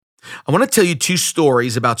I want to tell you two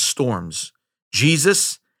stories about storms.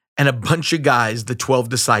 Jesus and a bunch of guys, the 12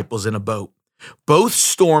 disciples in a boat. Both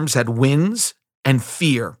storms had winds and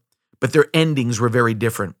fear, but their endings were very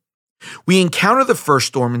different. We encounter the first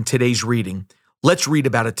storm in today's reading. Let's read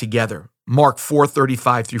about it together. Mark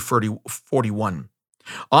 4:35 through 41.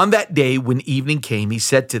 On that day when evening came, he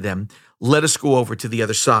said to them, "Let us go over to the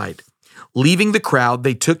other side." Leaving the crowd,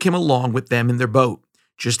 they took him along with them in their boat,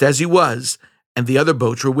 just as he was, and the other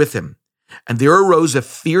boats were with him. And there arose a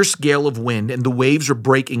fierce gale of wind, and the waves were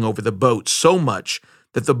breaking over the boat so much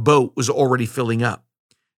that the boat was already filling up.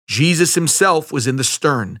 Jesus himself was in the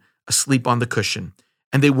stern, asleep on the cushion.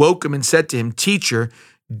 And they woke him and said to him, "Teacher,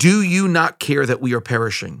 do you not care that we are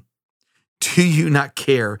perishing?" Do you not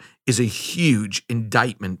care is a huge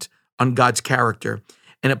indictment on God's character,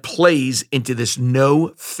 and it plays into this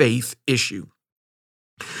no faith issue.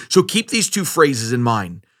 So keep these two phrases in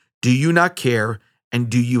mind. Do you not care, and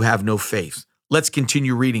do you have no faith? Let's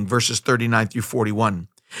continue reading verses 39 through 41.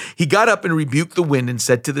 He got up and rebuked the wind and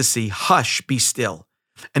said to the sea, "Hush, be still."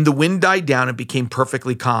 And the wind died down and became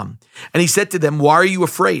perfectly calm. And he said to them, "Why are you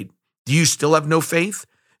afraid? Do you still have no faith?"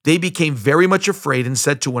 They became very much afraid and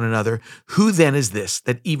said to one another, "Who then is this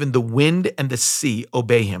that even the wind and the sea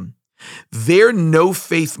obey him?" Their no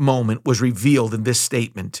faith moment was revealed in this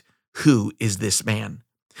statement, "Who is this man?"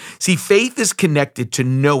 See, faith is connected to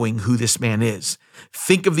knowing who this man is.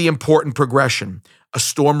 Think of the important progression. A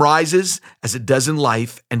storm rises, as it does in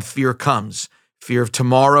life, and fear comes. Fear of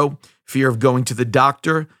tomorrow, fear of going to the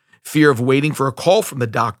doctor, fear of waiting for a call from the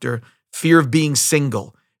doctor, fear of being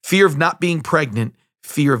single, fear of not being pregnant,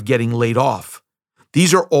 fear of getting laid off.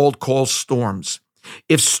 These are all called storms.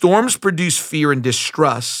 If storms produce fear and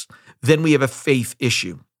distrust, then we have a faith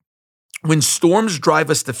issue. When storms drive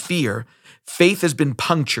us to fear, faith has been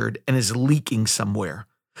punctured and is leaking somewhere.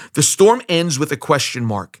 The storm ends with a question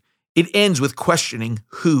mark. It ends with questioning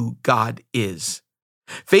who God is.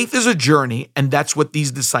 Faith is a journey, and that's what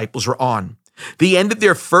these disciples are on. They ended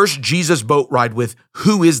their first Jesus boat ride with,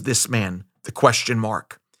 "Who is this man?" The question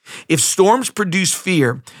mark. If storms produce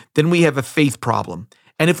fear, then we have a faith problem.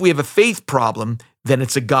 And if we have a faith problem, then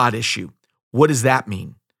it's a God issue. What does that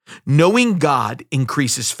mean? Knowing God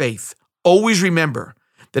increases faith. Always remember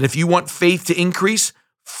that if you want faith to increase,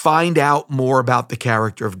 find out more about the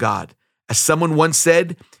character of God. As someone once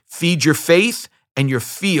said, feed your faith and your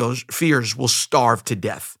fears will starve to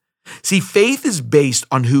death. See, faith is based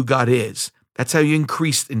on who God is. That's how you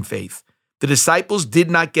increase in faith. The disciples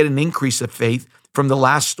did not get an increase of faith from the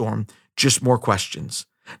last storm, just more questions.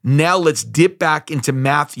 Now let's dip back into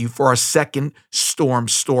Matthew for our second storm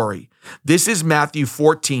story. This is Matthew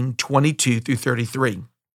 14:22 through 33.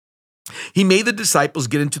 He made the disciples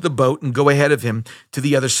get into the boat and go ahead of him to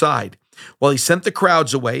the other side, while he sent the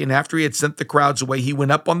crowds away. And after he had sent the crowds away, he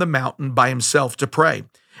went up on the mountain by himself to pray.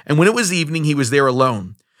 And when it was evening, he was there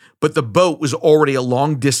alone. But the boat was already a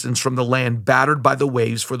long distance from the land, battered by the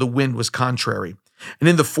waves, for the wind was contrary. And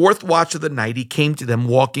in the fourth watch of the night, he came to them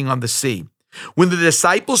walking on the sea. When the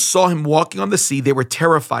disciples saw him walking on the sea, they were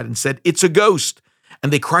terrified and said, "It's a ghost."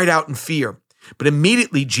 And they cried out in fear. But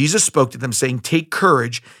immediately Jesus spoke to them, saying, "Take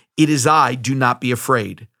courage, it is I, do not be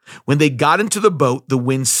afraid." When they got into the boat, the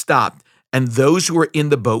wind stopped, and those who were in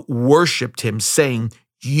the boat worshiped him, saying,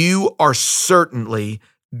 "You are certainly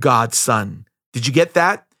God's Son." Did you get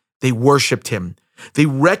that? They worshiped him. They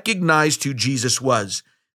recognized who Jesus was.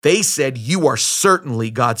 They said, "You are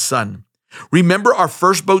certainly God's Son." Remember, our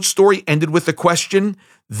first boat story ended with a question.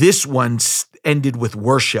 This one ended with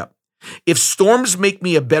worship. If storms make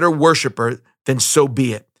me a better worshiper, then so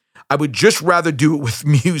be it. I would just rather do it with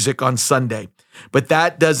music on Sunday, but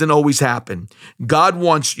that doesn't always happen. God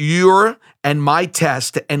wants your and my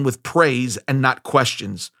test to end with praise and not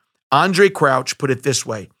questions. Andre Crouch put it this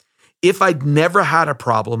way: if I'd never had a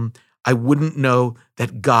problem, I wouldn't know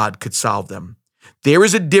that God could solve them. There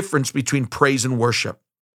is a difference between praise and worship.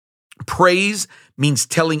 Praise means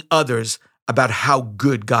telling others about how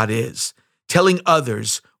good God is, telling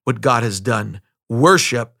others what God has done.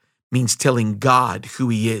 Worship means telling God who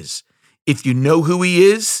he is. If you know who he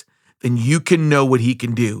is, then you can know what he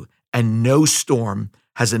can do, and no storm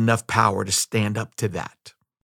has enough power to stand up to that.